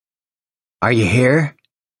Are you here?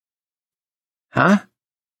 Huh?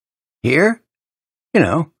 Here?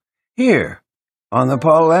 Here, on the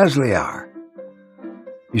Paul Leslie Hour.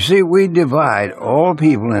 You see, we divide all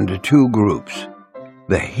people into two groups,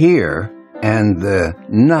 the here and the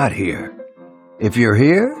not here. If you're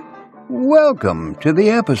here, welcome to the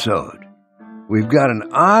episode. We've got an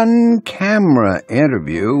on-camera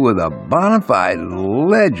interview with a bona fide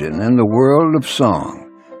legend in the world of song.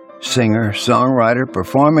 Singer, songwriter,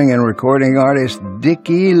 performing and recording artist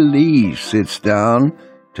Dickey Lee sits down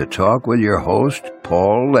to talk with your host,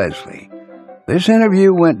 Paul Leslie. This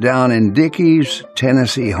interview went down in Dickey's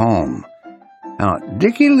Tennessee home. Now,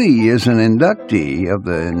 Dickey Lee is an inductee of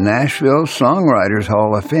the Nashville Songwriters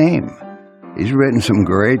Hall of Fame. He's written some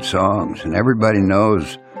great songs, and everybody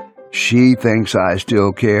knows She Thinks I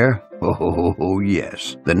Still Care. Oh,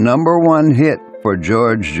 yes. The #1 hit for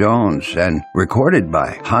George Jones and recorded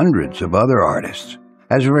by hundreds of other artists.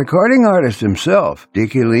 As a recording artist himself,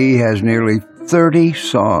 Dickey Lee has nearly 30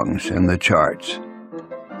 songs in the charts.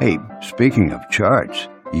 Hey, speaking of charts,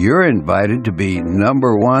 you're invited to be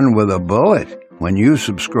 #1 with a bullet when you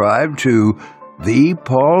subscribe to the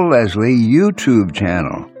Paul Leslie YouTube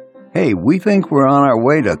channel. Hey, we think we're on our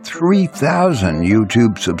way to 3,000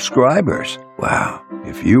 YouTube subscribers. Wow,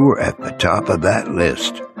 if you were at the top of that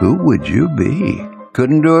list, who would you be?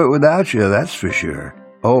 Couldn't do it without you, that's for sure.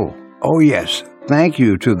 Oh yes, thank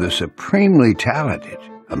you to the supremely talented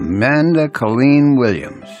Amanda Colleen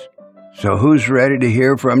Williams. So who's ready to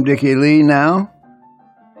hear from Dickey Lee now?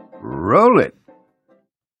 Roll it.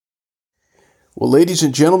 Well, ladies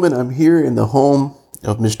and gentlemen, I'm here in the home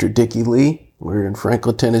of Mr. Dickey Lee. We're in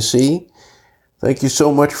Franklin, Tennessee. Thank you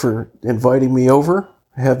so much for inviting me over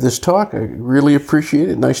to have this talk. I really appreciate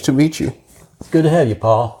it. Nice to meet you. Good to have you,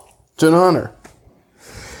 Paul. It's an honor.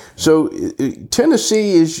 So,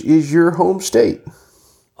 Tennessee is your home state?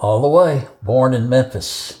 All the way. Born in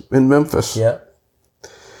Memphis. In Memphis? Yep.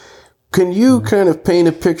 Can you kind of paint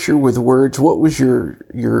a picture with words? What was your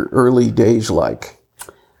early days like?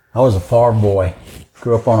 I was a farm boy.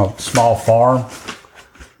 Grew up on a small farm.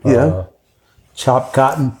 Yeah. Chopped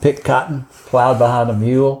cotton, picked cotton, plowed behind a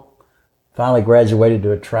mule. Finally graduated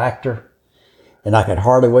to a tractor. And I could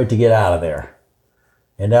hardly wait to get out of there.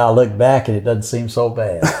 And now I look back and it doesn't seem so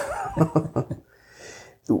bad.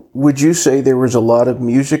 Would you say there was a lot of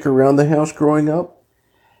music around the house growing up?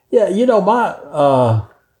 Yeah,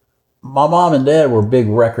 my mom and dad were big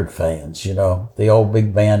record fans, the old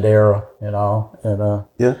big band era, and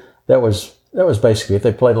yeah, that was basically it.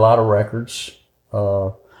 They played a lot of records.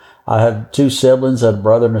 I had two siblings, I had a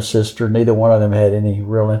brother and a sister. Neither one of them had any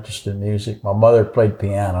real interest in music. My mother played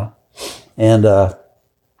piano, and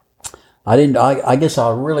I guess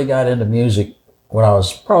I really got into music when I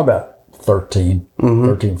was probably about 13,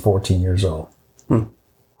 14 years old.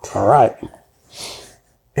 All right.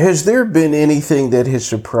 Has there been anything that has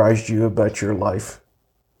surprised you about your life?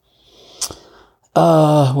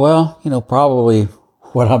 Well, probably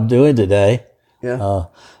what I'm doing today. Yeah.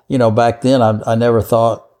 Back then I never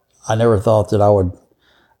thought that I would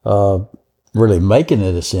really make it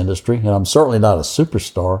in this industry, and I'm certainly not a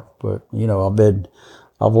superstar, but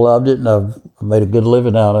I've loved it and I've made a good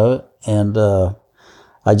living out of it. And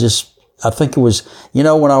I think it was,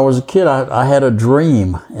 when I was a kid, I had a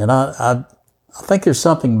dream, and I think there's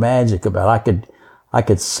something magic about it. I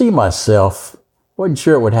could see myself. Wasn't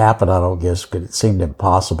sure it would happen, I don't guess, because it seemed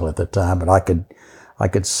impossible at the time. But I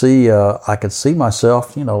could see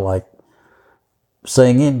myself, like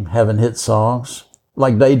singing, having hit songs,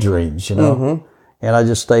 like daydreams, And I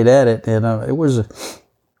just stayed at it, and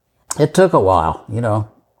it took a while, Yeah.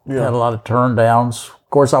 Had a lot of turn downs. Of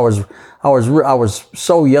course, I was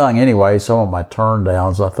so young anyway. Some of my turn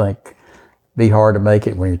downs, I think, be hard to make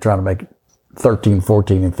it when you're trying to make it 13,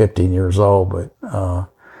 14, and 15 years old. But I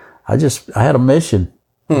had a mission.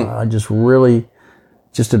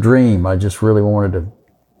 Just a dream. I just really wanted to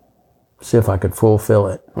see if I could fulfill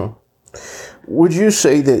it. Would you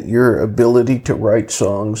say that your ability to write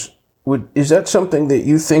songs, is that something that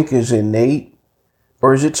you think is innate?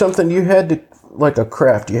 Or is it something you had to, like a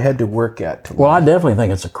craft, you had to work at? Well, I definitely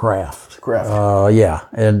think it's a craft. Yeah.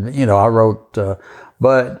 And, I wrote...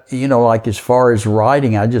 But, like as far as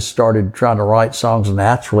writing, I just started trying to write songs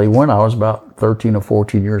naturally when I was about 13 or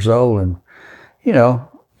 14 years old, and,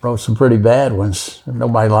 wrote some pretty bad ones.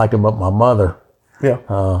 Nobody liked them but my mother. Yeah.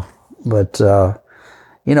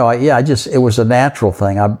 It was a natural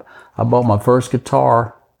thing. I bought my first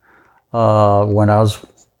guitar when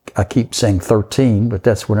I keep saying 13, but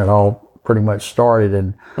that's when it all pretty much started,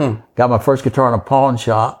 and got my first guitar in a pawn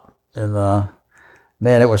shop, and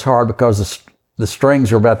man, it was hard because the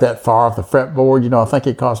strings are about that far off the fretboard. You know, I think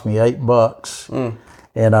it cost me $8.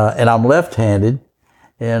 And I'm left-handed.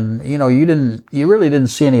 And, you know, you really didn't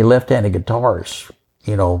see any left-handed guitarists,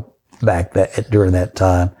 you know, during that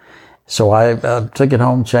time. So I took it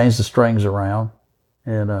home, changed the strings around,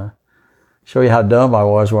 and show you how dumb I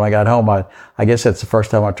was when I got home. I guess that's the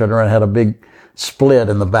first time I turned around and had a big split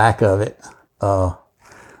in the back of it.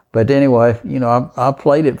 But anyway, you know, I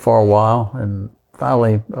played it for a while and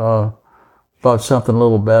finally bought something a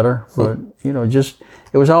little better. But, you know,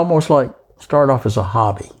 it was almost like started off as a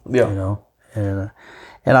hobby, you know.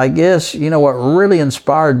 And I guess, you know, what really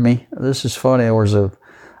inspired me, this is funny, there was a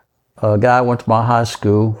guy who went to my high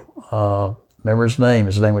school, remember his name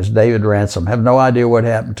was David Ransom. I have no idea what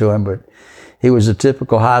happened to him, but he was a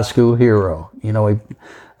typical high school hero. You know,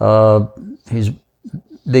 he's a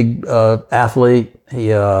big athlete.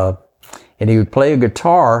 And he would play a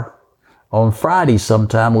guitar on Fridays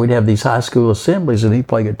sometime. We'd have these high school assemblies and he'd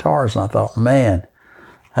play guitars. And I thought, man,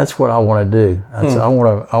 that's what I want to do. I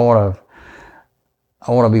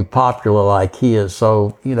want to be popular like he is.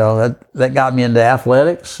 So, you know, that got me into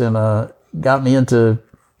athletics and got me into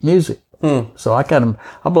music. So I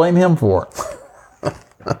blame him for it.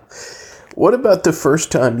 What about the first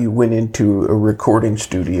time you went into a recording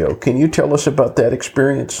studio? Can you tell us about that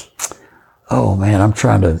experience? Oh man, I'm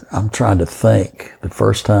trying to think. The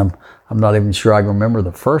first time, I'm not even sure I can remember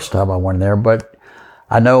the first time I went there, but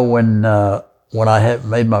I know when I had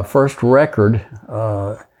made my first record,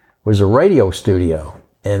 was a radio studio.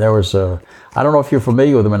 And there was I don't know if you're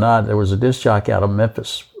familiar with him or not, there was a disc jockey out of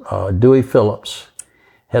Memphis, Dewey Phillips,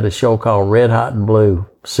 had a show called Red Hot and Blue,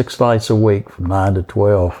 6 nights a week from 9 to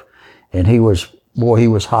 12. And he was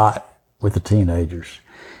hot with the teenagers.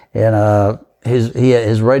 And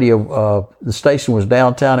his radio, the station was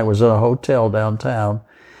downtown. It was in a hotel downtown.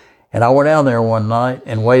 And I went down there one night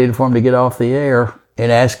and waited for him to get off the air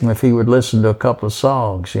and asked him if he would listen to a couple of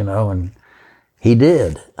songs, you know, and he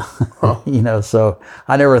did. You know, so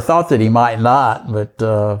I never thought that he might not, but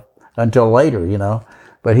until later, you know.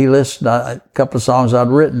 But he listened to a couple of songs I'd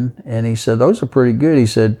written, and he said, those are pretty good. He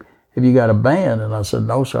said, have you got a band? And I said,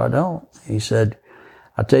 no, sir, I don't. He said,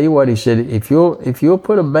 I tell you what, he said, if you'll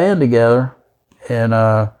put a band together and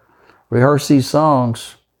rehearse these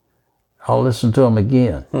songs, I'll listen to them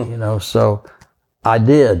again. You know, so I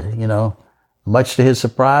did, you know, much to his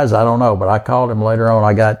surprise, I don't know, but I called him later on.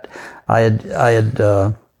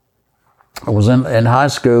 I was in high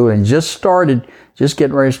school and just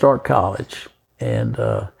getting ready to start college. And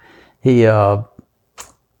we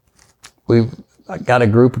got a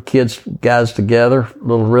group of guys together, a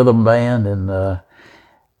little rhythm band, and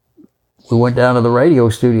we went down to the radio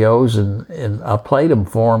studios and I played them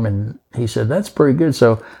for him, and he said, that's pretty good.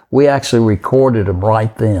 So we actually recorded them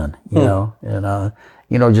right then, you know, and,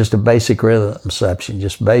 you know, just a basic rhythm section,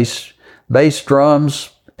 just bass, drums,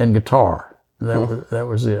 and guitar. That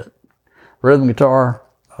was it. Rhythm guitar,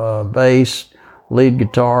 bass, lead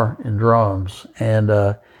guitar, and drums.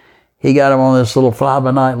 And he got him on this little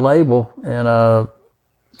fly-by-night label and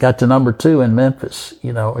got to number 2 in Memphis.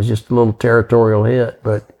 You know, it was just a little territorial hit,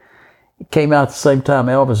 but it came out at the same time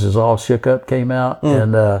Elvis's All Shook Up came out,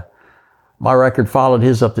 and my record followed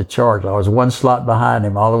his up the chart. I was 1 slot behind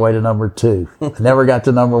him all the way to number 2. I never got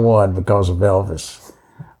to number 1 because of Elvis.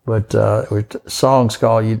 But it was songs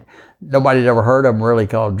called, nobody had ever heard of them really,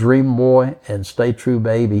 called Dream Boy and Stay True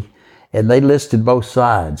Baby. And they listed both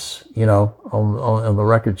sides, you know, on the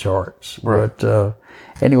record charts. Right. But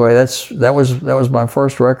anyway, that was my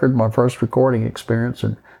first record, my first recording experience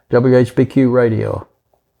in WHBQ radio.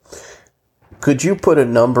 Could you put a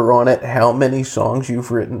number on it? How many songs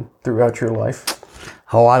you've written throughout your life?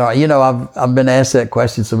 Oh, I don't. You know, I've been asked that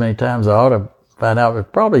question so many times. I ought to find out.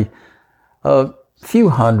 But probably a few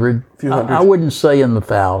hundred. I wouldn't say in the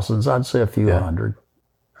thousands. I'd say a few hundred.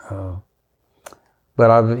 But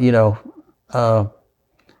I've, you know,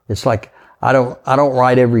 it's like I don't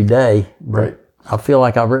write every day. Right. I feel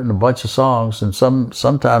like I've written a bunch of songs, and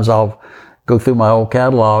sometimes I'll go through my old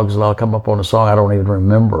catalogs and I'll come up on a song I don't even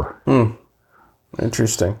remember.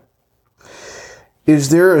 Interesting. Is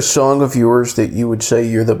there a song of yours that you would say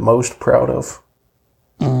you're the most proud of?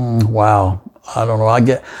 Wow. I don't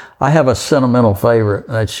know. I have a sentimental favorite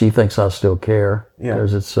that She Thinks I Still Care. Yeah.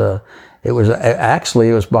 Because it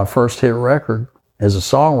was my first hit record as a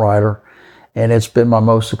songwriter, and it's been my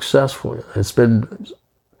most successful.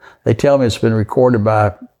 They tell me it's been recorded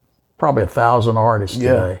by probably 1,000 artists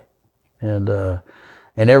today. And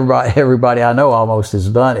everybody I know almost has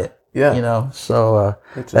done it. Yeah. You know, so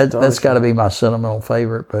that's got to be my sentimental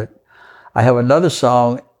favorite. But I have another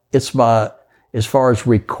song. As far as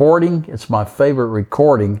recording, it's my favorite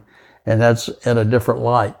recording, and that's In a Different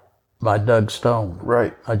Light by Doug Stone.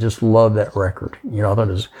 Right. I just love that record. You know, I thought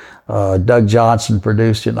it was, Doug Johnson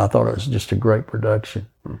produced it, and I thought it was just a great production.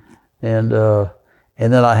 And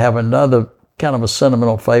then I have another kind of a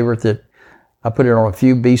sentimental favorite that I put it on a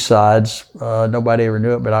few B-sides. Nobody ever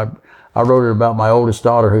knew it, but I wrote it about my oldest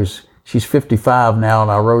daughter, she's 55 now,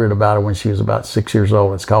 and I wrote it about her when she was about 6 years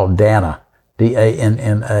old. It's called Dana,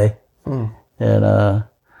 D-A-N-N-A. And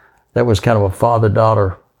that was kind of a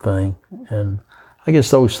father-daughter thing. And I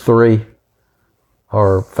guess those three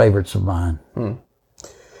are favorites of mine.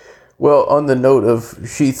 Well, on the note of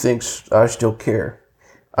She Thinks I Still Care,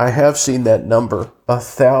 I have seen that number.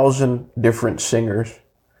 1,000 different singers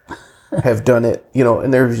have done it, you know,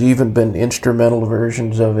 and there's even been instrumental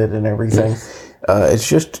versions of it and everything. It's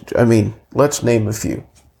just, I mean, let's name a few.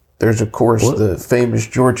 There's, of course, the famous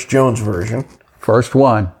George Jones version. First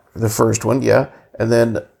one. The first one, yeah. And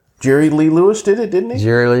then Jerry Lee Lewis did it, didn't he?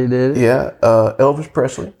 Jerry Lee did it. Yeah. Elvis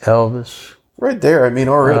Presley. Elvis. Right there, I mean,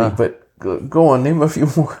 already, but go on, name a few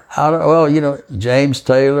more. Well, you know, James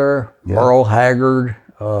Taylor, Merle Haggard,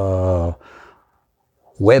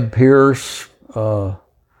 Webb Pierce.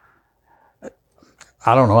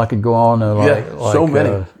 I don't know. I could go on. So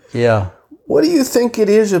many. Yeah. What do you think it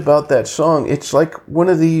is about that song? It's like one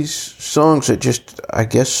of these songs that just, I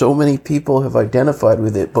guess, so many people have identified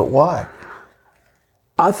with it. But why?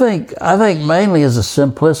 I think mainly is the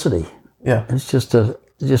simplicity. Yeah. It's just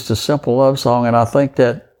a simple love song, and I think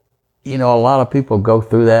that, you know, a lot of people go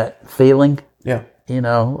through that feeling. Yeah. You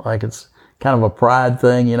know, like it's kind of a pride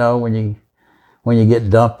thing, you know, when you get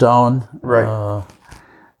dumped on. Right.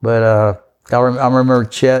 But I remember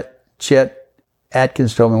Chet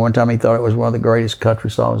Atkins told me one time he thought it was one of the greatest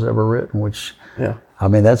country songs ever written, which, yeah. I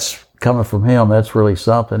mean, that's coming from him. That's really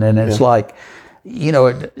something. And it's like, you know,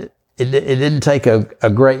 it didn't take a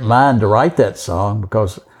great mind to write that song,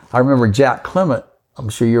 because I remember Jack Clement. I'm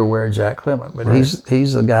sure you're aware of Jack Clement, but he's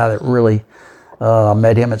the guy that really, I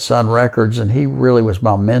met him at Sun Records, and he really was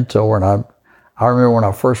my mentor. And I remember when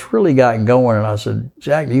I first really got going, and I said,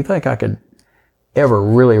 Jack, do you think I could ever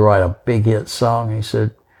really write a big hit song? And he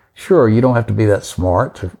said, sure, you don't have to be that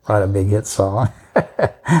smart to write a big hit song.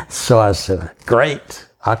 So I said, great,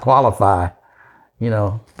 I qualify, you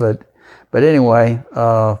know. But anyway,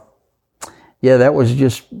 yeah, that was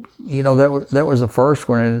just, you know, that was the first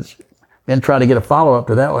one, and it's been trying to get a follow up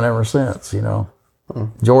to that one ever since, you know.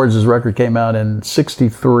 George's record came out in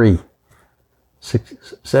 63,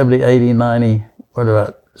 70, 80, 90, what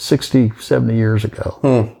about 60, 70 years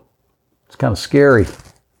ago. It's kind of scary.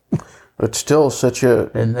 It's still such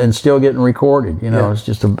a... And still getting recorded, you know. It's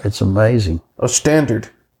just, it's amazing. A standard.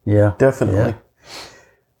 Yeah. Definitely.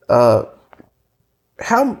 Yeah.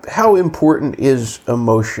 How important is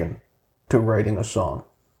emotion to writing a song?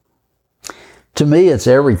 To me, it's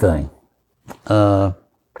everything. And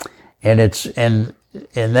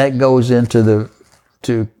that goes into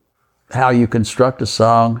to how you construct a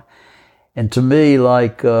song. And to me,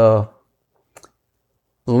 like,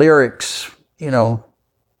 lyrics, you know,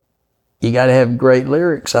 you got to have great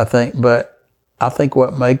lyrics, I think. But I think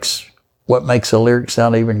what makes a lyric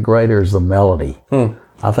sound even greater is the melody.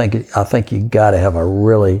 I think you got to have a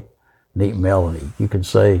really neat melody. You can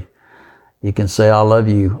say I love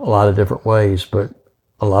you a lot of different ways, but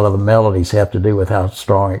a lot of the melodies have to do with how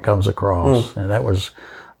strong it comes across. And that was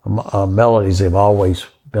melodies have always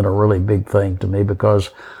been a really big thing to me,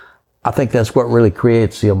 because I think that's what really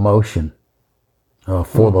creates the emotion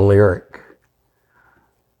for the lyric.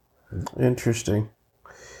 Interesting.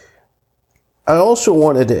 I also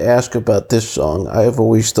wanted to ask about this song. I have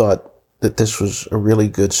always thought that this was a really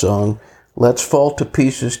good song, Let's Fall to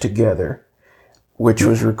Pieces Together, which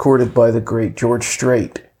was recorded by the great George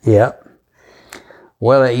Strait. Yeah.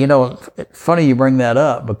 Well, you know, funny you bring that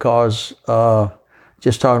up, because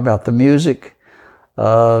just talking about the music,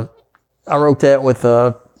 I wrote that with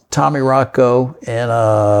Tommy Rocco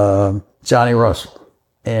and Johnny Russell.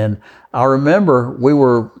 And I remember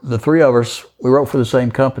the three of us, we wrote for the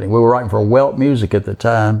same company. We were writing for Welt Music at the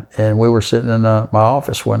time, and we were sitting in my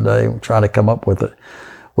office one day trying to come up with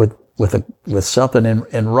something.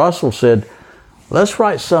 And Russell said, let's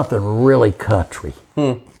write something really country.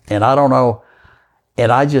 And I don't know.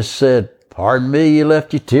 And I just said, pardon me, you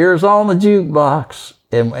left your tears on the jukebox.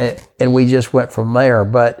 And we just went from there.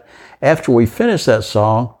 But after we finished that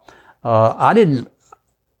song,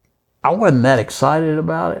 I wasn't that excited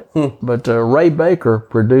about it, but Ray Baker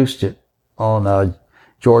produced it on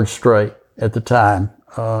George Strait at the time,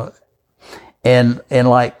 and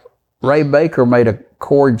like Ray Baker made a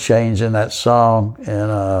chord change in that song,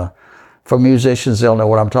 and for musicians they'll know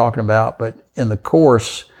what I'm talking about. But in the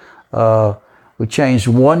chorus, we changed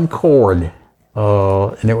one chord,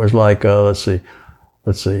 and it was like, let's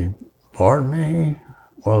see, pardon me.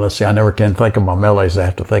 Well, let's see, I never can think of my melodies. I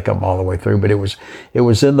have to think of them all the way through. But it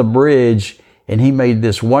was in the bridge, and he made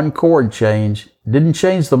this one chord change. Didn't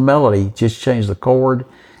change the melody, just changed the chord.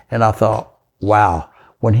 And I thought, wow,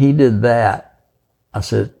 when he did that, I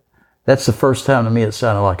said, that's the first time to me it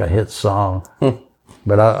sounded like a hit song.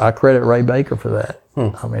 But I credit Ray Baker for that.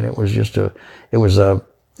 I mean, it was just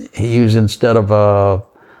he used instead of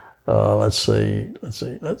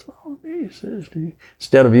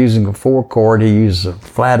instead of using a 4 chord, he used a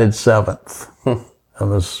flatted 7th. It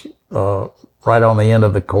was right on the end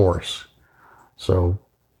of the chorus. So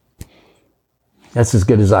that's as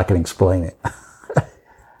good as I can explain it.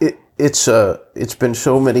 It's been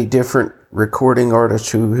so many different recording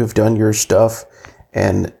artists who have done your stuff,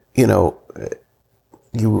 and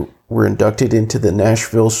you were inducted into the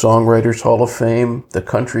Nashville Songwriters Hall of Fame, the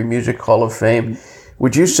Country Music Hall of Fame.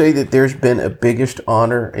 Would you say that there's been a biggest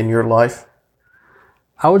honor in your life?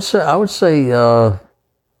 I would say the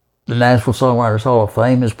Nashville Songwriters Hall of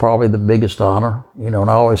Fame is probably the biggest honor. And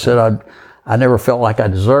I always said I never felt like I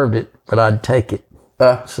deserved it, but I'd take it.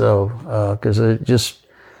 Because it just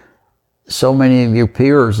so many of your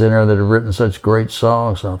peers in there that have written such great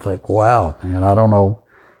songs. And I think, wow, man, I don't know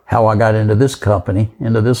how I got into this company,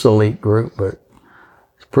 into this elite group, but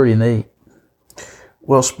it's pretty neat.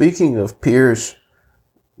 Well, speaking of peers,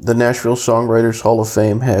 the Nashville Songwriters Hall of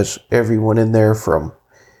Fame has everyone in there from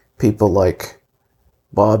people like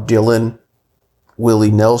Bob Dylan,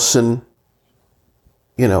 Willie Nelson,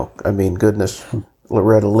 goodness,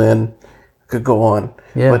 Loretta Lynn, could go on.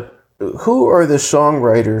 Yeah. But who are the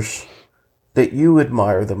songwriters that you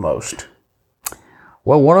admire the most?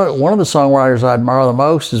 Well, one of the songwriters I admire the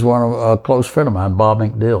most is a close friend of mine, Bob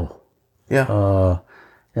McDill. Yeah.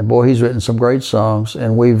 And boy, he's written some great songs,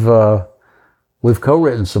 and we've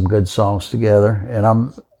co-written some good songs together. And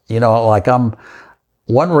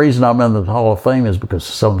one reason I'm in the Hall of Fame is because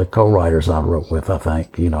of some of the co-writers I wrote with. I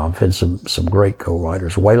think I've had some great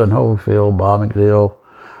co-writers: Waylon Holyfield, Bob McDill,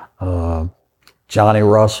 Johnny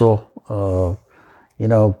Russell,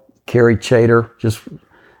 Kerry Chater. Just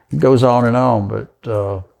goes on and on. But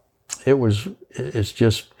it's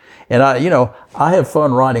just, and I have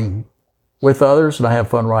fun writing with others, and I have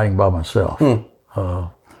fun writing by myself.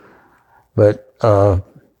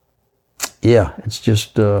 It's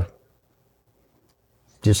just I'm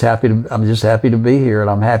just happy to be here, and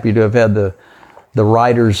I'm happy to have had the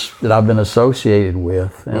writers that I've been associated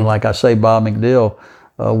with. And like I say, Bob McDill,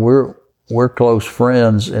 we're close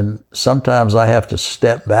friends, and sometimes I have to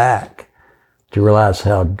step back to realize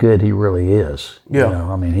how good he really is.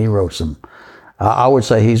 Yeah. He wrote some. I would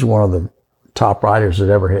say he's one of the top writers that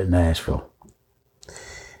ever hit Nashville.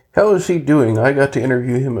 How is he doing? I got to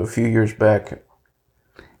interview him a few years back.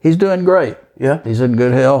 He's doing great. Yeah. He's in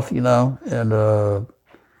good health, and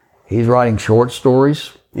he's writing short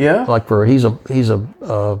stories. Yeah. He's a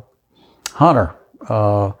hunter,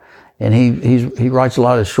 and he writes a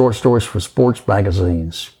lot of short stories for sports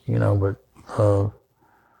magazines. But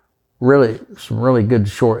really some really good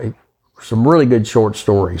short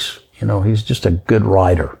stories. He's just a good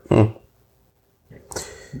writer.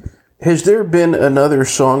 Has there been another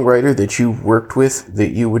songwriter that you've worked with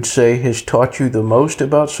that you would say has taught you the most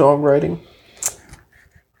about songwriting?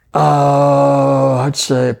 I'd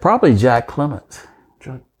say probably Jack Clement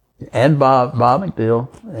and Bob McDill,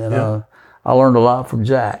 and I learned a lot from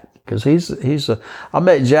Jack because I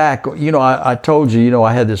met Jack. I told you,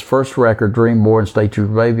 I had this first record, Dream Boy and Stay True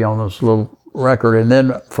Baby, on this little record, and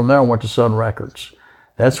then from there I went to Sun Records.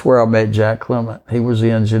 That's where I met Jack Clement. He was the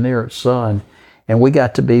engineer at Sun. And we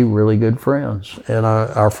got to be really good friends. And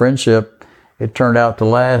our friendship, it turned out to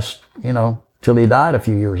last, till he died a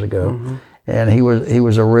few years ago. Mm-hmm. And he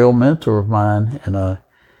was a real mentor of mine. And I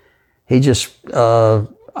just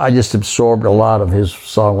absorbed a lot of his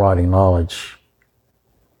songwriting knowledge.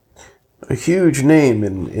 A huge name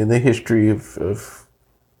in the history of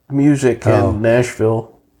music in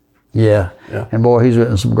Nashville. Yeah. And boy, he's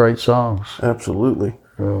written some great songs. Absolutely.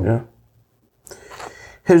 Yeah.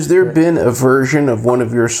 Has there been a version of one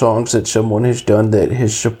of your songs that someone has done that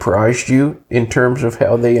has surprised you in terms of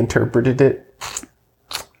how they interpreted it?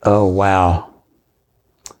 Oh, wow.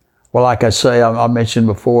 Well, like I say, I mentioned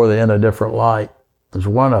before, the In a Different Light was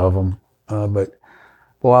one of them. But,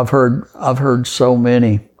 well, I've heard so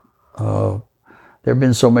many. There have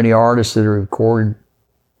been so many artists that have recorded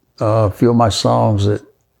a few of my songs that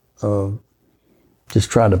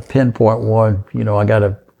just try to pinpoint one.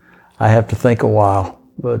 I have to think a while.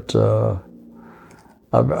 But I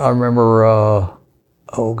remember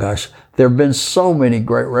Oh gosh, there have been so many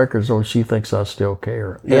great records on She Thinks I Still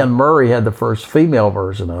Care. Yeah. Anne Murray had the first female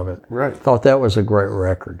version of it. Right. Thought that was a great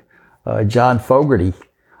record. John Fogerty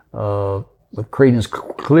with Creedence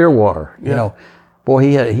Clearwater. Yeah. You know, boy,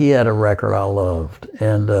 he had a record I loved,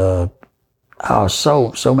 and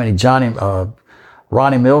so many.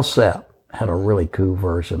 Ronnie Millsap had a really cool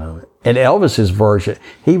version of it, and Elvis's version,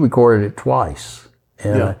 he recorded it twice,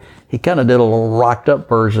 and he kind of did a little rocked up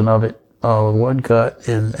version of it. One cut,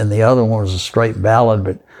 and the other one was a straight ballad.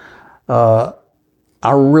 But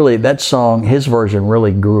that song, his version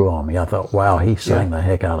really grew on me. I thought, wow, he sang the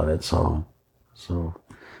heck out of that song. So,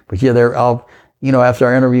 but yeah, after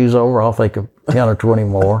our interview's over, I'll think of 10 or 20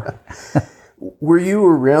 more. Were you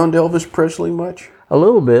around Elvis Presley much? A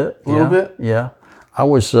little bit. A little bit? Yeah. I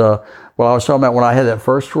was, I was talking about when I had that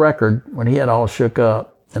first record, when he had All Shook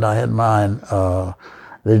Up, and I had mine,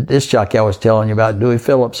 the disc jockey I was telling you about, Dewey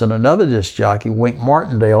Phillips, and another disc jockey, Wink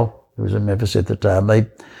Martindale, who was in Memphis at the time,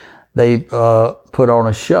 they put on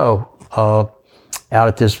a show out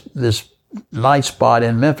at this night spot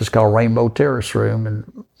in Memphis called Rainbow Terrace Room,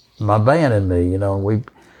 and my band and me, we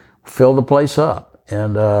filled the place up.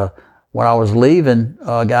 And when I was leaving,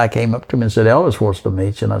 a guy came up to me and said, "Elvis wants to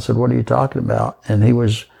meet you." And I said, "What are you talking about?" And he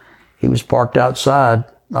was parked outside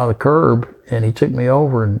on the curb, and he took me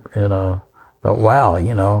over and thought,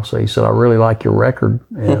 wow, so he said, "I really like your record."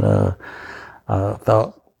 And I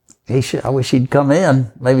thought, I wish he'd come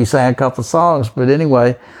in, maybe sang a couple of songs. But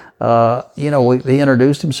anyway, he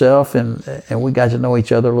introduced himself, and we got to know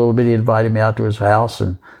each other a little bit. He invited me out to his house,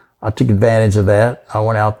 and I took advantage of that. I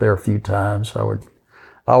went out there a few times. I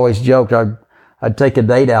always joked I'd take a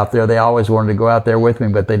date out there. They always wanted to go out there with me,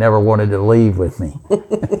 but they never wanted to leave with me.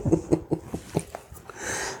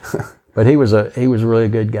 But he was really a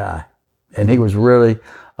good guy. And he was really,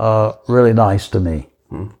 really nice to me.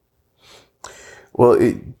 Well,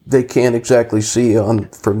 they can't exactly see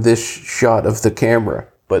from this shot of the camera,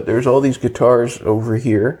 but there's all these guitars over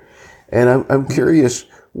here, and I'm curious,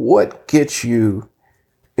 what gets you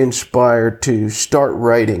inspired to start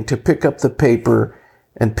writing, to pick up the paper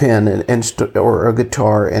and pen or a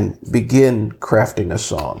guitar and begin crafting a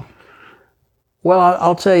song? Well,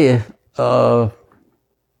 I'll tell you,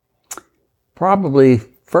 probably.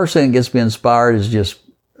 First thing that gets me inspired is just,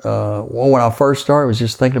 when I first started, I was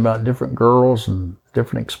just thinking about different girls and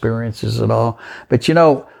different experiences and all. But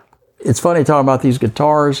it's funny talking about these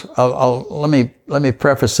guitars. Let me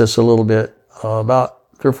preface this a little bit.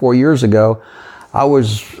 About 3 or 4 years ago,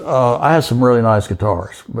 I had some really nice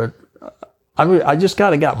guitars, but I just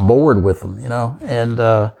kind of got bored with them, and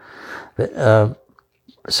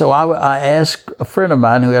so I asked a friend of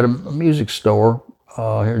mine who had a music store,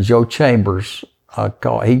 Joe Chambers.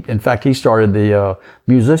 In fact, he started the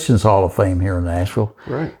Musicians Hall of Fame here in Nashville.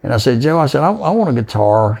 Right. And I said, Joe, I want a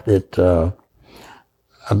guitar that,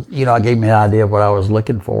 I gave him an idea of what I was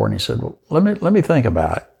looking for. And he said, well, let me think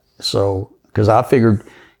about it. So, because I figured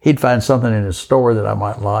he'd find something in his store that I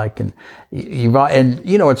might like. And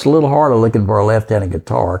it's a little harder looking for a left-handed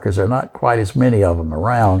guitar because there are not quite as many of them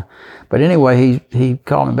around. But anyway, he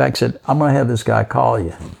called me back and said, "I'm going to have this guy call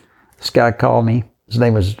you." This guy called me. His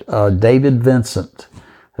name was David Vincent.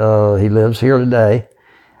 He lives here today.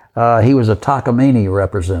 He was a Takamine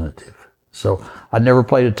representative. So I'd never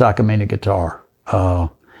played a Takamine guitar. I'd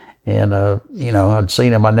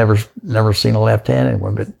seen him. I'd never seen a left-handed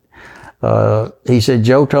one. But he said,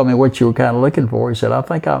 "Joe told me what you were kind of looking for." He said, "I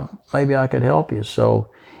think maybe I could help you." So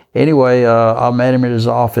anyway, I met him at his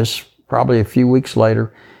office probably a few weeks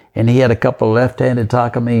later, and he had a couple of left-handed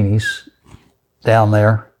Takamines down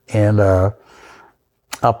there. And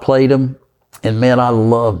I played them, and man, I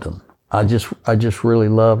loved them. I just really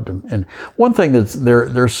loved them. And one thing that's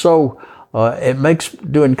they're so it makes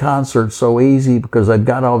doing concerts so easy because they've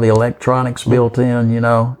got all the electronics built in,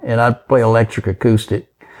 And I play electric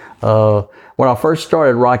acoustic. When I first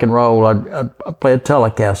started rock and roll, I played a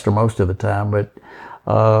Telecaster most of the time. But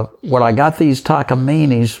when I got these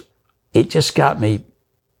Takamines, it just got me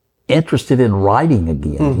interested in writing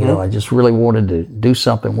again. Mm-hmm. I just really wanted to do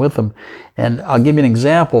something with them. And I'll give you an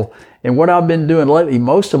example. And what I've been doing lately,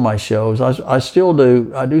 most of my shows, I still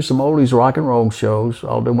do. I do some oldies rock and roll shows.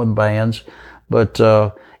 I'll do them with bands. But,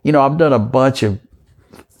 I've done a bunch of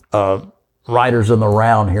writers in the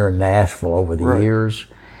round here in Nashville over the years.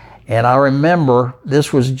 And I remember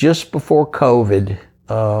this was just before COVID.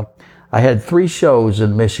 I had 3 shows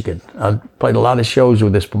in Michigan. I played a lot of shows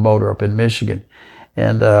with this promoter up in Michigan.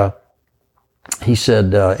 And he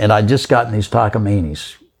said, and I'd just gotten these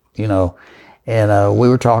Takamines, and we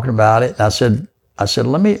were talking about it. And I said,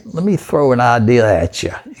 let me throw an idea at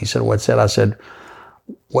you. He said, "What's that?" I said,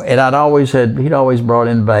 and he'd always brought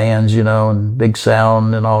in bands, and big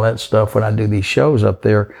sound and all that stuff when I do these shows up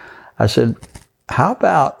there. I said, how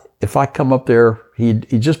about if I come up there? He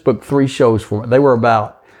just booked 3 shows for me. They were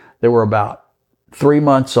about 3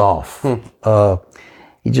 months off.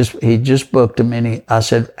 He just booked them, and I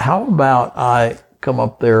said, how about I come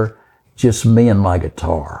up there, just me and my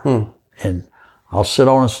guitar, and I'll sit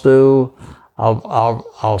on a stool.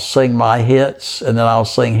 I'll sing my hits, and then I'll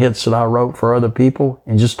sing hits that I wrote for other people,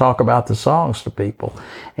 and just talk about the songs to people.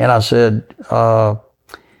 And I said,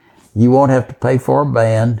 you won't have to pay for a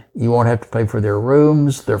band. You won't have to pay for their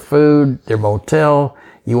rooms, their food, their motel.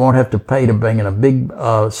 You won't have to pay to bring in a big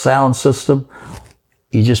sound system.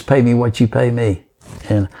 You just pay me what you pay me.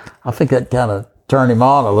 And I think that kind of turned him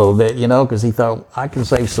on a little bit, because he thought, I can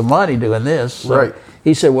save some money doing this. So right.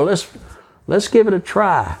 He said, well, let's give it a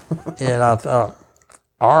try. And I thought,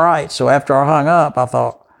 all right. So after I hung up, I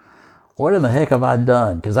thought, what in the heck have I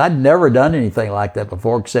done? Because I'd never done anything like that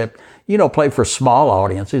before, except, play for small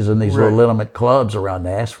audiences in these little intimate clubs around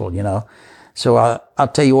Nashville, So I'll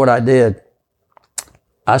tell you what I did.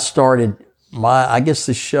 I started I guess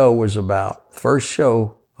the show was about, first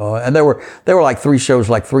show, and there were like 3 shows,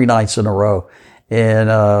 like 3 nights in a row.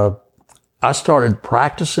 And I started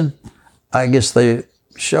practicing. I guess the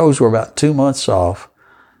shows were about 2 months off.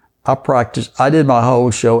 I did my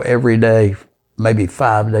whole show every day, maybe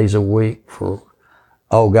 5 days a week for,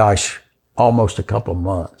 almost a couple of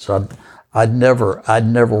months. I'd never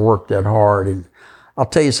worked that hard. And I'll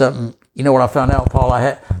tell you something, what I found out, Paul,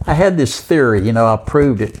 I had this theory, I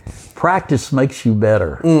proved it. Practice makes you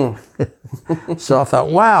better. So I thought,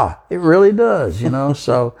 wow, it really does,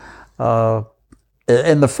 So,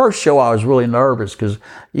 and the first show I was really nervous because,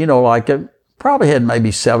 it probably had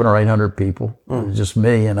maybe 700 or 800 people. It was just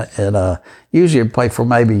me. And usually I'd play for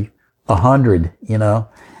maybe 100,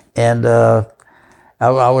 And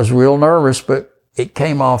I was real nervous, but it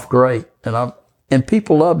came off great. And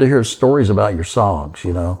people love to hear stories about your songs,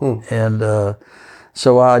 And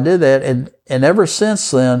so I did that. And ever since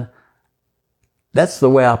then, that's the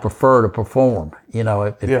way I prefer to perform.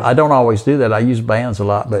 I don't always do that. I use bands a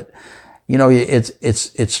lot, but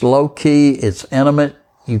it's low key, it's intimate.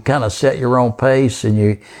 You kind of set your own pace, and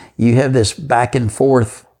you have this back and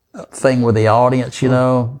forth thing with the audience,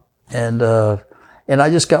 and I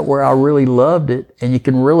just got where I really loved it. And you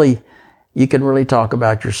can really talk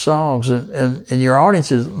about your songs, and your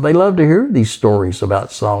audiences, they love to hear these stories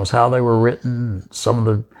about songs, how they were written, some of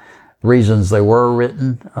the reasons they were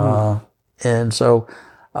written. And so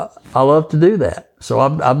I love to do that. So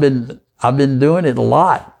I've been doing it a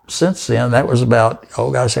lot since then. That was about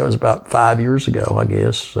 5 years ago, I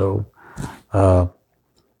guess. So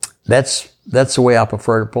that's the way I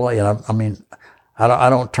prefer to play. And I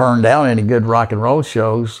don't turn down any good rock and roll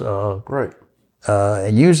shows. Right.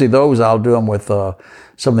 And usually those I'll do them with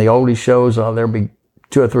some of the oldie shows. There'll be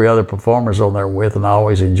 2 or 3 other performers on there with, and I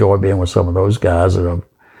always enjoy being with some of those guys that I've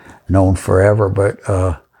known forever. But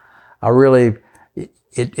I really,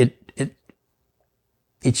 it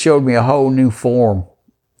showed me a whole new form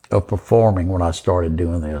of performing when I started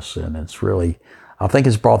doing this, and it's really, I think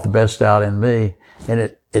it's brought the best out in me.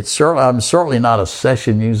 And I'm certainly not a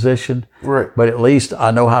session musician, right? But at least I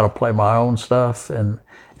know how to play my own stuff, and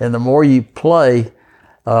the more you play,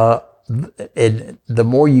 and the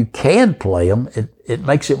more you can play them, it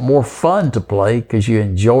makes it more fun to play because you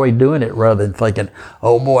enjoy doing it rather than thinking,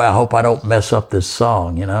 oh boy, I hope I don't mess up this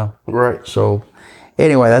song, Right. So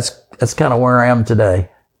anyway, that's kind of where I am today.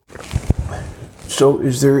 So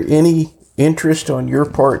is there any interest on your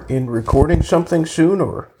part in recording something soon,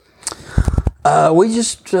 or? I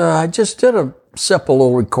just did a simple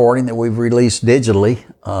little recording that we've released digitally.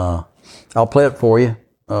 I'll play it for you.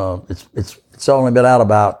 It's only been out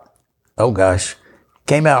about,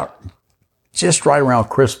 came out just right around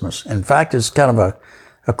Christmas. In fact, it's kind of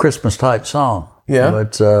a Christmas type song. Yeah.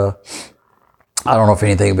 But I don't know if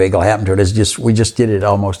anything big will happen to it. We just did it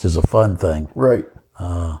almost as a fun thing. Right.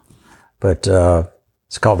 But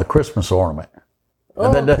it's called The Christmas Ornament.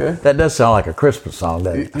 Oh, that does sound like a Christmas song,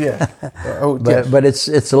 doesn't it? Yeah. But it's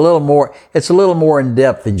a little more in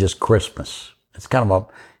depth than just Christmas. It's kind of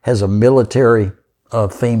has a military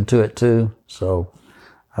theme to it too. So,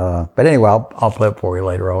 but anyway, I'll play it for you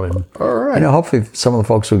later on. And, all right. Hopefully some of the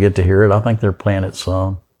folks will get to hear it. I think they're playing it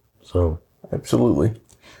some. So, absolutely.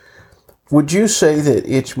 Would you say that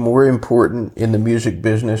it's more important in the music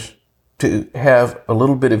business to have a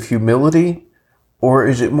little bit of humility, or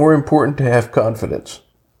is it more important to have confidence?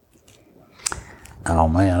 Oh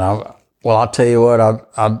man, I'll tell you what,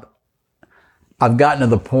 I've gotten to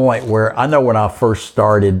the point where I know when I first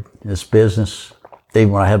started this business,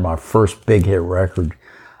 even when I had my first big hit record,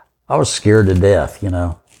 was scared to death,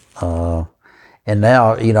 and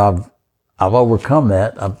now, I've overcome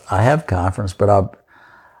that. I have confidence, but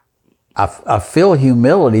I feel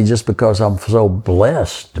humility just because I'm so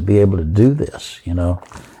blessed to be able to do this, and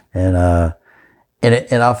I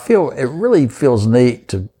feel it really feels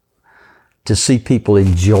neat to see people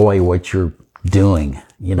enjoy what you're doing,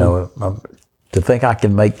 to think I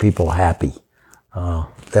can make people happy.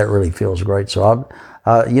 That really feels great. So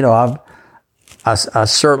I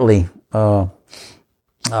certainly, I've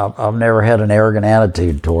never had an arrogant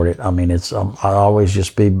attitude toward it. I mean, I always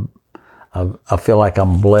just I feel like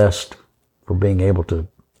I'm blessed for being able to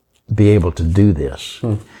do this.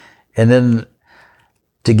 And then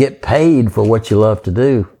to get paid for what you love to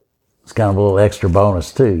do, it's kind of a little extra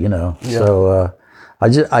bonus too, Yeah. So,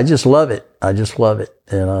 I just love it. I just love it.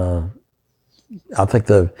 And, I think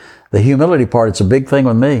the humility part, it's a big thing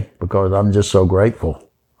with me because I'm just so grateful.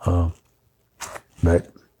 But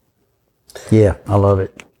yeah, I love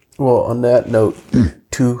it. Well, on that note,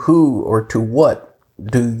 to who or to what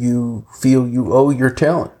do you feel you owe your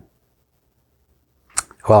talent?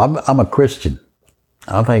 Well, I'm a Christian.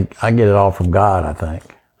 I think I get it all from God, I think.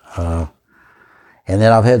 And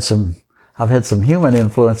then I've had some human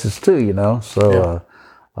influences too, So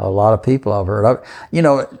a lot of people I've heard of.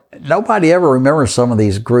 Nobody ever remembers some of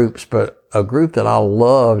these groups, but a group that I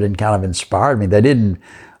loved and kind of inspired me. They didn't,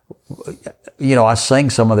 I sang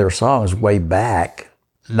some of their songs way back,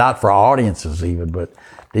 not for audiences even, but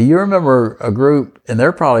do you remember a group, and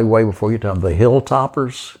they're probably way before your time, the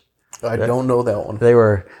Hilltoppers? I don't know that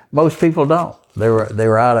one. Most people don't. They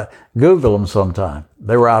were out of, Google them sometime.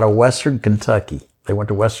 They were out of Western Kentucky. They went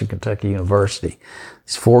to Western Kentucky University.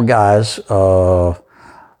 These four guys,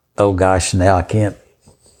 oh gosh, now I can't,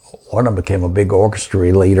 one of them became a big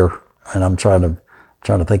orchestra leader, and I'm trying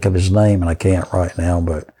to think of his name, and I can't right now,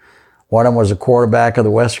 but one of them was a quarterback of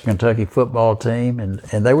the Western Kentucky football team, and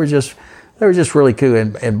they were just really cool,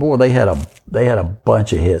 and boy, they had a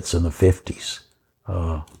bunch of hits in the 50s.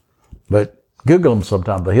 But Google them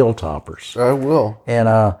sometime, the Hilltoppers. I will. And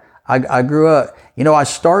I grew up, I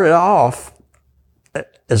started off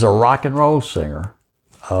as a rock and roll singer,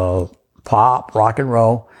 pop, rock and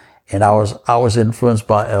roll, and I was influenced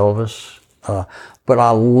by Elvis. But I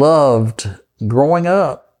loved, growing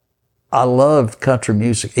up, I loved country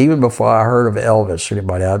music. Even before I heard of Elvis or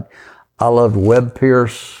anybody, I loved Webb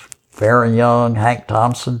Pierce, Farron Young, Hank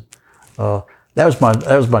Thompson. That was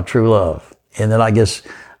my true love. And then I guess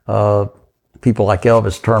people like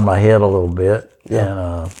Elvis turned my head a little bit.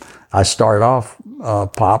 Yeah. And I started off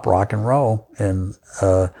pop, rock and roll, and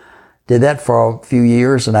did that for a few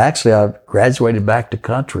years. And actually, I graduated back to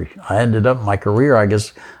country. I ended up my career, I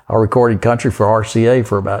guess, I recorded country for RCA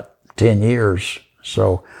for about 10 years.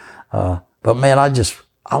 So, but man,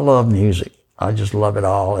 I love music. I just love it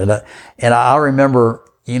all. And I remember,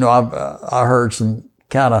 I heard some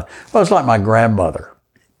kind of, it's like my grandmother.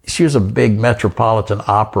 She was a big Metropolitan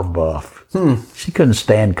opera buff. She couldn't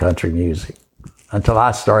stand country music until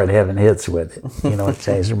I started having hits with it. It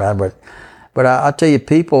changed her mind. But I tell you,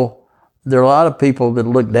 there are a lot of people that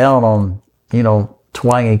look down on,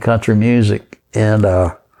 twangy country music, and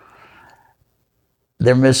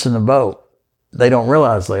they're missing the boat. They don't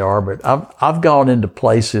realize they are, but I've gone into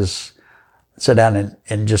places, sit down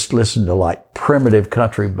and just listen to like primitive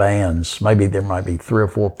country bands. Maybe there might be 3 or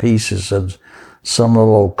 4 pieces of some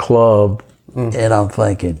little old club, and I'm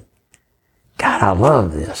thinking, God, I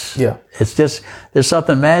love this. Yeah, it's just, there's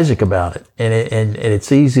something magic about it, and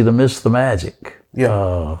it's easy to miss the magic.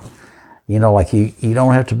 Yeah, like you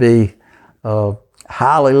don't have to be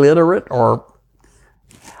highly literate or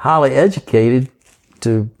highly educated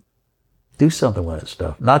to do something with that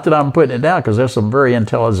stuff. Not that I'm putting it down, because there's some very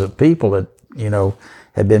intelligent people that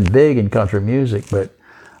have been big in country music, but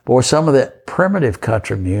boy, some of that primitive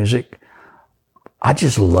country music, I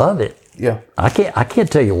just love it. Yeah, I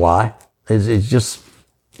can't tell you why. It's just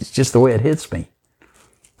the way it hits me.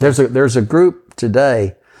 There's a group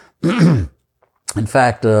today. In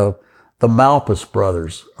fact, the Malpas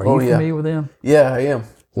brothers. Are you familiar with them? Yeah, I am.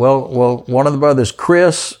 Well, one of the brothers,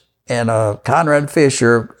 Chris, and Conrad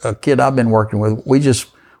Fisher, a kid I've been working with, we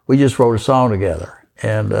just wrote a song together,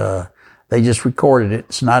 and they just recorded it.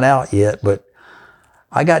 It's not out yet, but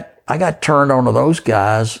I got turned on to those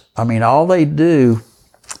guys. I mean, all they do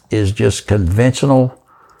is just conventional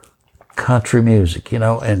country music,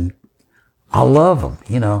 and I love them,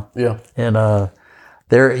 Yeah. And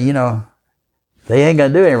they're, they ain't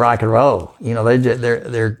gonna do any rock and roll.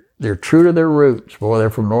 They're true to their roots. Boy, they're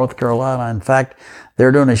from North Carolina. In fact,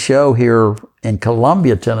 they're doing a show here in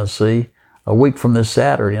Columbia, Tennessee, a week from this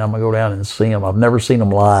Saturday. I'm gonna go down and see them. I've never seen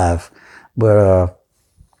them live, but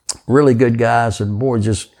really good guys, and boy,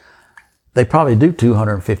 they probably do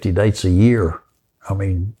 250 dates a year. I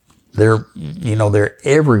mean, they're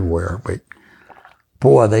everywhere, but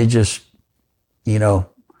boy, they just,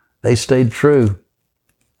 they stayed true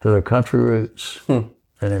to their country roots. And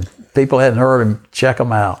if people hadn't heard them, check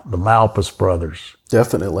them out, the Malpas Brothers.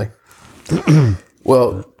 Definitely.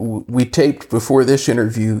 Well, we taped before this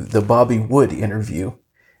interview the Bobby Wood interview.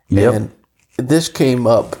 Yep. And this came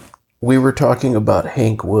up. We were talking about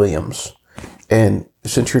Hank Williams. And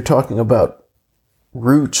since you're talking about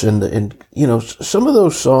roots and some of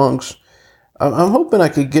those songs, I'm hoping I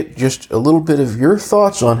could get just a little bit of your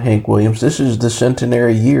thoughts on Hank Williams. This is the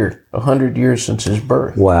centenary year, 100 years since his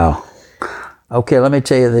birth. Wow. Okay, let me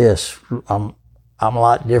tell you this. I'm a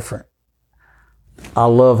lot different. I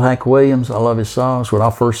love Hank Williams. I love his songs. When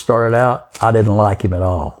I first started out, I didn't like him at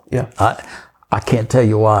all. Yeah. I can't tell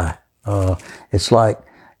you why. It's like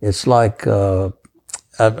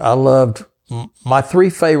I loved my three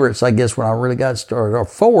favorites, I guess, when I really got started, or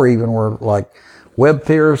four even, were like Webb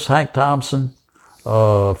Pierce, Hank Thompson,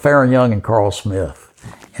 Farron Young, and Carl Smith.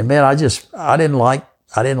 And man, I didn't like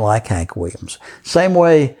Hank Williams. Same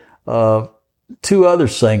way, two other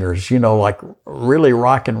singers, like really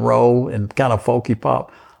rock and roll and kind of folky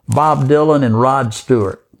pop, Bob Dylan and Rod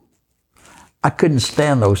Stewart. I couldn't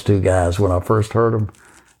stand those two guys when I first heard them.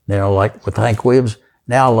 Like with Hank Williams.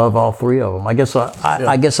 Now I love all three of them. I guess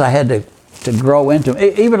I had to grow into them.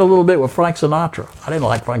 Even a little bit with Frank Sinatra. I didn't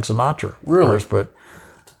like Frank Sinatra first, but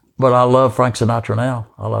I love Frank Sinatra now.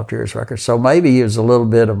 I love to hear his records. So maybe it was a little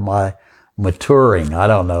bit of my maturing. I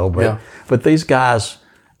don't know, but these guys,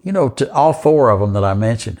 to all four of them that I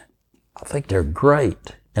mentioned, I think they're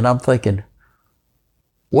great. And I'm thinking,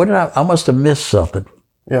 I must have missed something.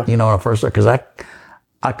 Yeah. When I first started, because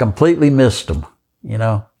I completely missed them.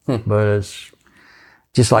 But it's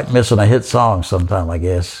just like missing a hit song sometime, I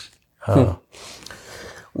guess. Well,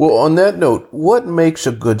 on that note, what makes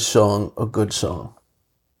a good song a good song?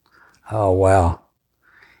 Oh, wow.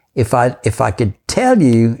 If I could tell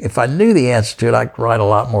you, if I knew the answer to it, I could write a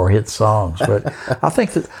lot more hit songs. But I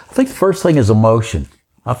think the first thing is emotion.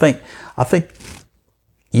 I think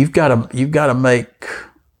you've got to make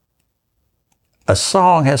a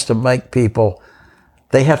song has to make people,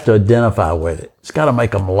 they have to identify with it. It's got to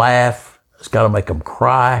make them laugh. It's got to make them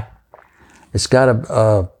cry. It's got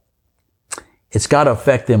to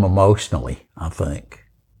affect them emotionally, I think.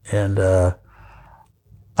 And I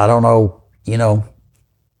don't know,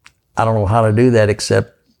 I don't know how to do that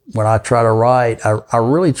except when I try to write. I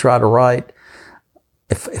really try to write.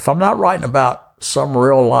 If I'm not writing about some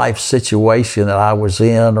real life situation that I was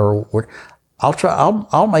in, or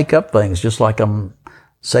I'll make up things, just like I'm,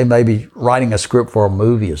 say, maybe writing a script for a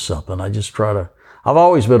movie or something. I just try to. I've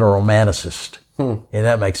always been a romanticist, and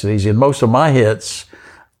that makes it easy. And most of my hits,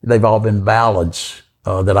 they've all been ballads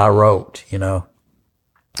that I wrote,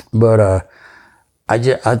 But I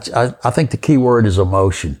think the key word is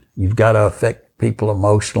emotion. You've got to affect people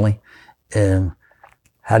emotionally, and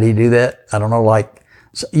how do you do that? I don't know. Like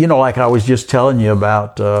I was just telling you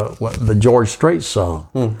about the George Strait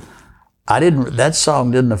song. That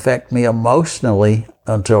song didn't affect me emotionally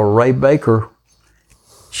until Ray Baker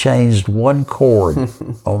changed one chord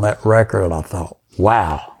on that record, and I thought,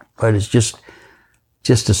 wow. But it's just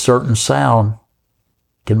a certain sound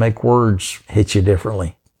can make words hit you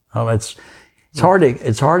differently. It's hard to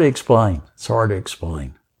explain. It's hard to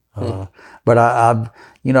explain. But I've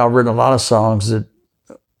written a lot of songs that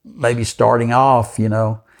maybe starting off, and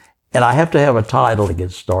I have to have a title to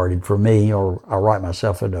get started for me, or I write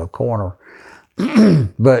myself into a corner.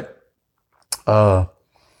 But a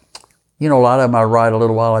lot of them I write a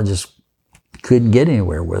little while, I just couldn't get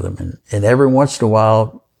anywhere with them, and every once in a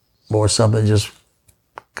while, boy, something just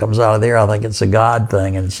comes out of there. I think it's a God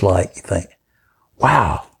thing, and it's like you think,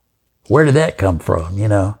 wow, where did that come from?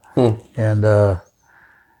 And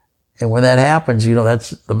when that happens, that's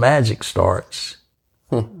the magic starts.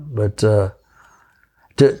 But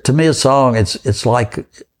to me, a song, it's like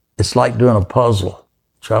doing a puzzle,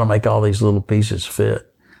 trying to make all these little pieces fit.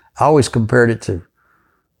 I always compared it to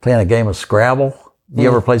playing a game of Scrabble. You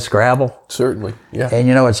ever play Scrabble? Certainly, yeah. And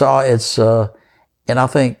and I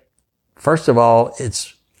think, first of all,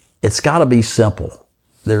 it's got to be simple.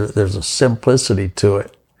 There's a simplicity to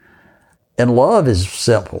it. And love is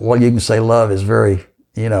simple. Well, you can say love is very,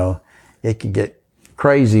 it can get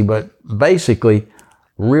crazy, but basically,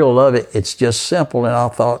 real love, it's just simple. And I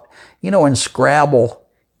thought, in Scrabble,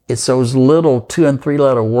 it's those little 2 and 3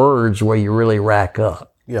 letter words where you really rack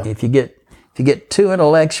up. Yeah. If you get too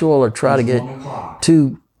intellectual or try to get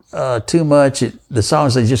too much, the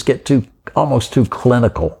songs, they just get almost too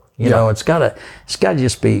clinical. It's gotta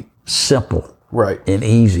just be simple, Right. and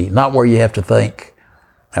easy. Not where you have to think,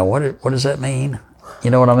 now what does that mean?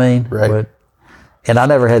 You know what I mean? Right. And I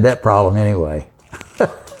never had that problem anyway.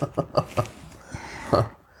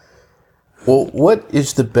 Well, what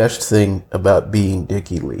is the best thing about being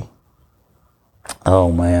Dickey Lee?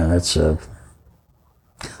 Oh man, that's I'm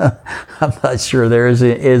not sure there is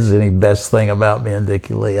any best thing about being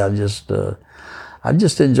Dickey Lee. I'm just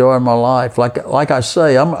enjoying my life. Like I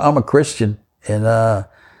say, I'm a Christian, and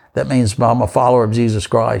that means I'm a follower of Jesus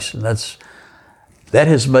Christ, and that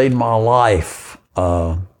has made my life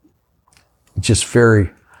just very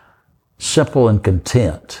simple and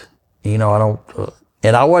content. You know, I don't.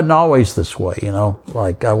 And I wasn't always this way, you know.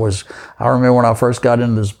 Like I remember when I first got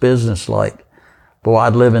into this business, like, boy,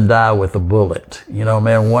 I'd live and die with a bullet. You know,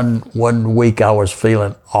 man, one week I was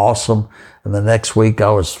feeling awesome, and the next week I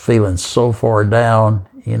was feeling so far down,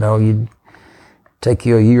 you know, you'd take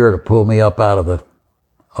you a year to pull me up out of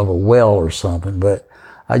a well or something. But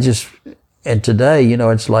and today, you know,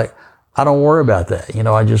 it's like, I don't worry about that. You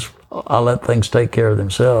know, I let things take care of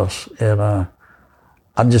themselves, and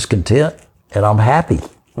I'm just content. And I'm happy,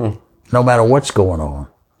 no matter what's going on.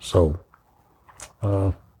 So,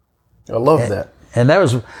 I love that. And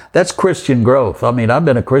that's Christian growth. I mean, I've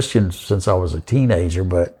been a Christian since I was a teenager,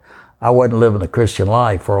 but I wasn't living a Christian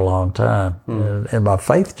life for a long time. And my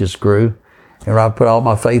faith just grew. And when I put all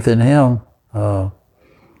my faith in Him, you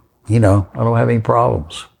know, I don't have any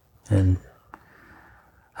problems. And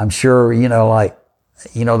I'm sure, you know, like,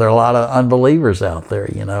 you know, there are a lot of unbelievers out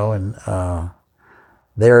there, you know, and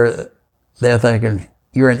they're thinking,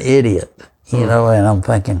 you're an idiot, you know, and I'm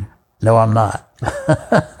thinking, no, I'm not.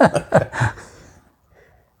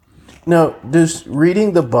 Now, does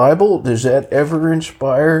reading the Bible, does that ever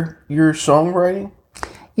inspire your songwriting?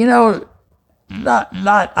 You know,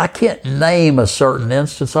 I can't name a certain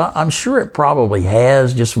instance. I'm sure it probably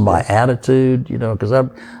has, just from my attitude, you know, because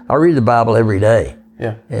I read the Bible every day.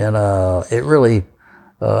 Yeah. And it really,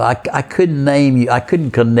 I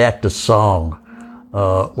couldn't connect a song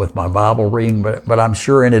with my Bible reading, but I'm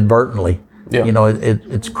sure inadvertently, you know,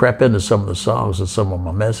 it's crept into some of the songs and some of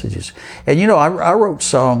my messages. And you know, I wrote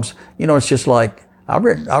songs. You know, it's just like I've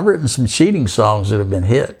written some cheating songs that have been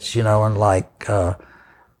hits. You know, and like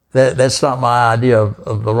that's not my idea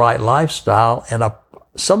of the right lifestyle. And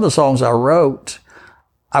some of the songs I wrote,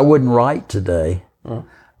 I wouldn't write today.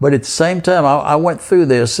 But at the same time, I went through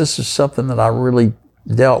this. This is something that I really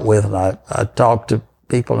dealt with, and I talked to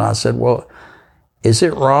people, and I said, well, is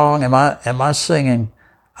it wrong? Am I singing?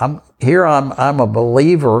 I'm a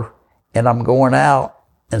believer, and I'm going out,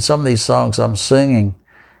 and some of these songs I'm singing,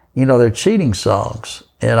 you know, they're cheating songs.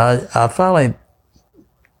 And I finally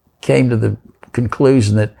came to the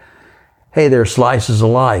conclusion that, hey, they're slices of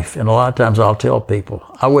life. And a lot of times I'll tell people,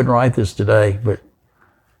 I wouldn't write this today, but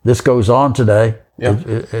this goes on today. Yeah.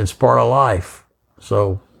 It's part of life.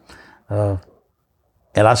 So, and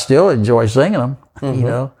I still enjoy singing them, you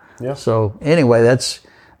know. Yeah. So anyway,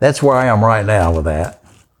 that's where I am right now with that.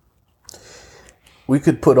 We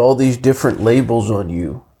could put all these different labels on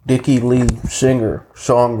you. Dickey Lee, singer,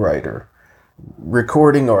 songwriter,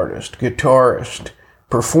 recording artist, guitarist,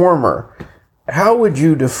 performer. How would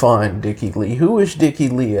you define Dickey Lee? Who is Dickey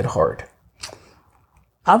Lee at heart?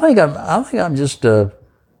 I think I'm just a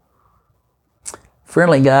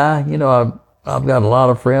friendly guy. You know, I've got a lot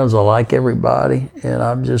of friends. I like everybody, and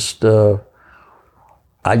I'm just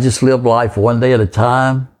I just live life one day at a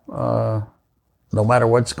time, no matter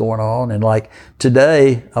what's going on. And like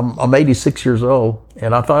today, I'm 86 years old,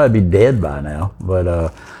 and I thought I'd be dead by now.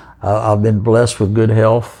 But I've been blessed with good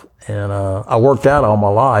health, and I worked out all my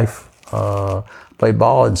life. Played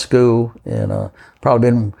ball in school, and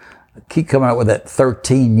probably keep coming up with that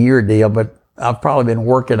 13-year deal. But I've probably been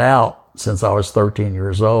working out since I was 13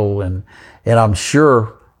 years old, and I'm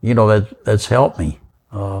sure, you know, that's helped me.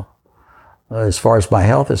 As far as my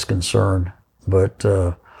health is concerned. But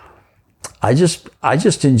I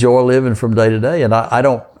just enjoy living from day to day, and I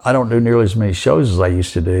don't do nearly as many shows as I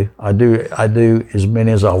used to do. I do as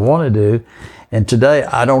many as I want to do. And today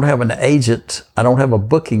I don't have an agent. I don't have a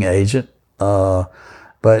booking agent, but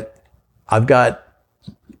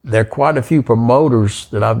there are quite a few promoters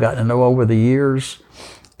that I've gotten to know over the years,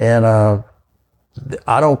 and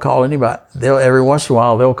I don't call anybody. Every once in a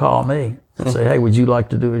while they'll call me and say, hey, would you like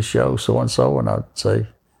to do a show, so-and-so? And I'd say,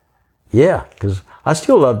 yeah, because I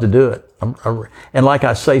still love to do it. And like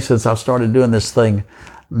I say, since I started doing this thing,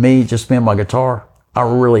 me and my guitar, I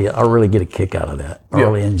really get a kick out of that. I'm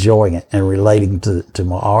really enjoying it and relating to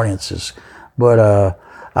my audiences. But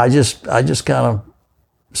I just kind of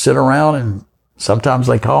sit around, and sometimes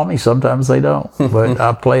they call me, sometimes they don't. But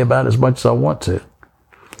I play about as much as I want to.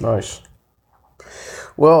 Nice.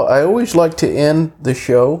 Well, I always like to end the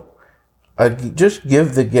show. I just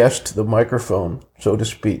give the guest the microphone, so to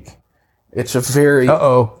speak. It's a very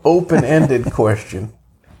open-ended question.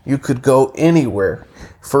 You could go anywhere.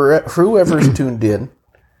 For whoever's tuned in,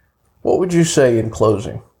 what would you say in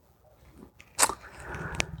closing?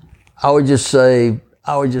 I would just say,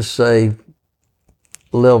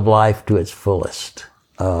 live life to its fullest.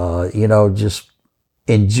 Just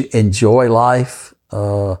enjoy life.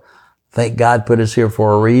 Thank God put us here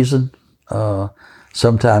for a reason.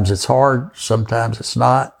 Sometimes it's hard, sometimes it's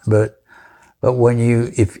not. But when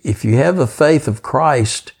if you have the faith of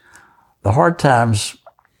Christ, the hard times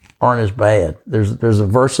aren't as bad. There's a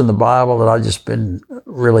verse in the Bible that I've just been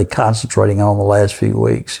really concentrating on the last few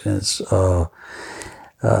weeks, and it's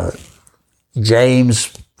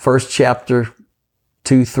James, first chapter,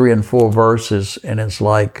 2, 3, and 4 verses, and it's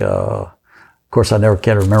like, of course, I never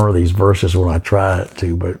can remember these verses when I try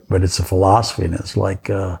to, but it's a philosophy, and it's like,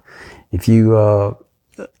 if you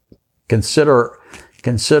consider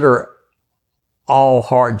all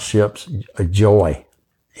hardships a joy,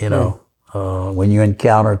 when you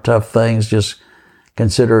encounter tough things, just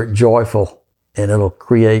consider it joyful, and it'll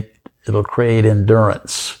create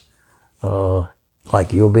endurance.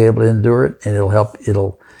 Like you'll be able to endure it, and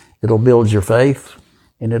it'll build your faith,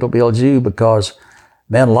 and it'll build you, because,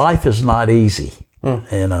 man, life is not easy,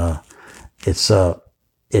 and it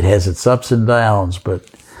has its ups and downs. But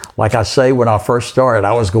like I say, when I first started,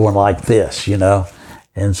 I was going like this,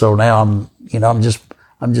 and so now I'm just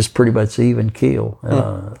pretty much even keel.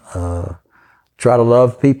 Try to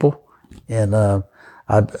love people, and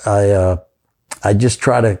I just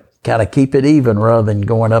try to kind of keep it even rather than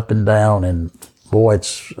going up and down. And boy,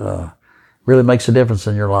 it's really makes a difference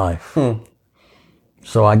in your life.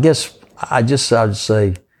 So I guess I would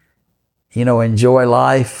say, enjoy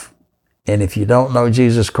life, and if you don't know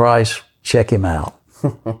Jesus Christ, check him out.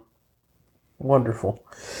 Wonderful.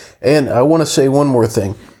 And I want to say one more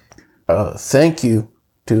thing. Thank you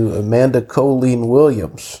to Amanda Colleen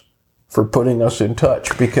Williams for putting us in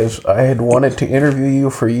touch, because I had wanted to interview you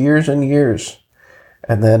for years and years.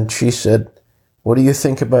 And then she said, what do you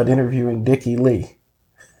think about interviewing Dickey Lee?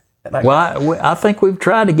 And I think we've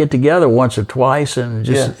tried to get together once or twice, and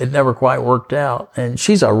it never quite worked out. And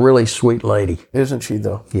she's a really sweet lady. Isn't she,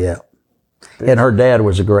 though? Yeah. And her dad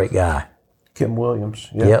was a great guy. Kim Williams.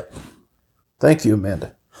 Yeah. Yep. Thank you,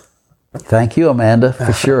 Amanda. Thank you, Amanda,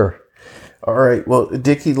 for sure. All right. Well,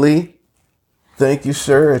 Dickey Lee, thank you,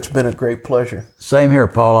 sir. It's been a great pleasure. Same here,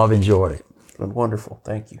 Paul. I've enjoyed it. It's been wonderful.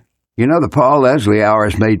 Thank you. The Paul Leslie Hour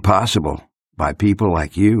is made possible by people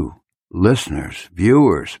like you, listeners,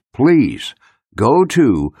 viewers. Please go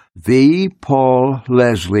to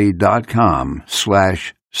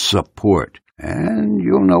thepaulleslie.com/support, and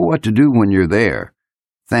you'll know what to do when you're there.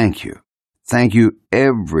 Thank you. Thank you,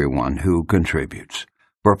 everyone who contributes.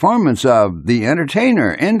 Performance of The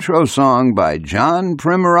Entertainer intro song by John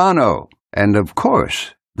Primorano. And of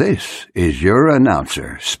course, this is your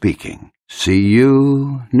announcer speaking. See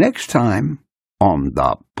you next time on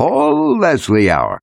the Paul Leslie Hour.